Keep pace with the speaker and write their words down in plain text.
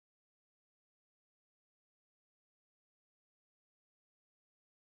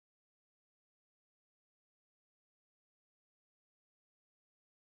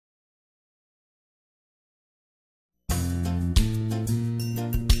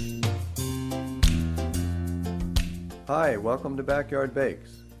Hi, welcome to Backyard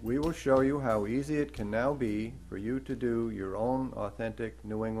Bakes. We will show you how easy it can now be for you to do your own authentic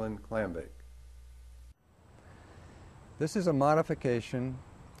New England clam bake. This is a modification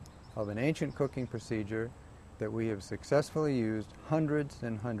of an ancient cooking procedure that we have successfully used hundreds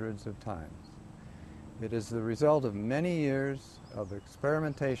and hundreds of times. It is the result of many years of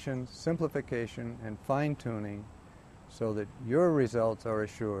experimentation, simplification, and fine-tuning so that your results are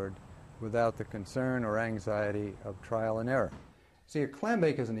assured without the concern or anxiety of trial and error. See, a clam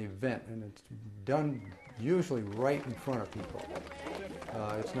bake is an event, and it's done usually right in front of people.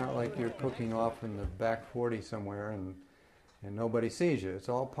 It's not like you're cooking off in the back 40 somewhere and nobody sees you. It's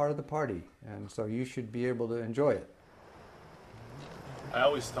all part of the party, and so you should be able to enjoy it. I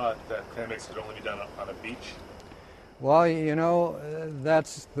always thought that clam bakes could only be done on a beach. Well, you know,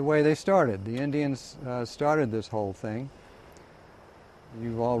 that's the way they started. The Indians started this whole thing.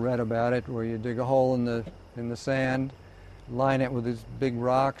 You've all read about it, where you dig a hole in the sand, line it with these big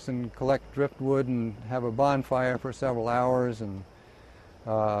rocks, and collect driftwood and have a bonfire for several hours, and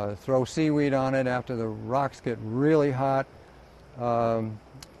throw seaweed on it after the rocks get really hot. And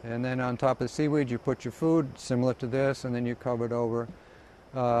then on top of the seaweed you put your food, similar to this, and then you cover it over.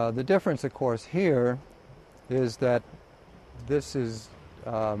 The difference, of course, here is that this is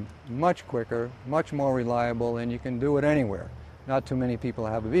much quicker, much more reliable, and you can do it anywhere. Not too many people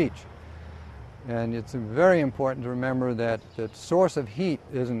have a beach. And it's very important to remember that the source of heat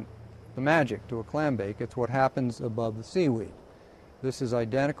isn't the magic to a clam bake, it's what happens above the seaweed. This is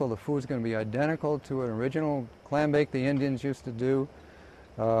identical, the food's going to be identical to an original clam bake the Indians used to do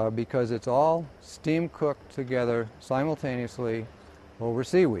because it's all steam cooked together simultaneously over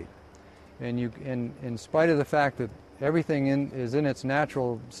seaweed. And in spite of the fact that everything is in its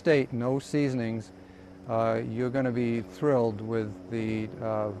natural state, no seasonings, you're going to be thrilled with the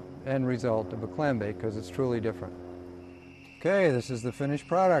end result of a clam bake because it's truly different. Okay, this is the finished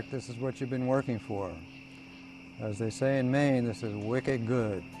product. This is what you've been working for. As they say in Maine, this is wicked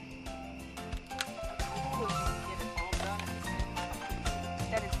good.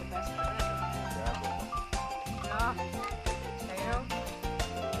 That is the best part.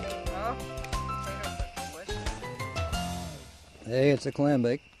 Hey, it's a clam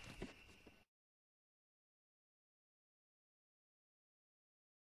bake.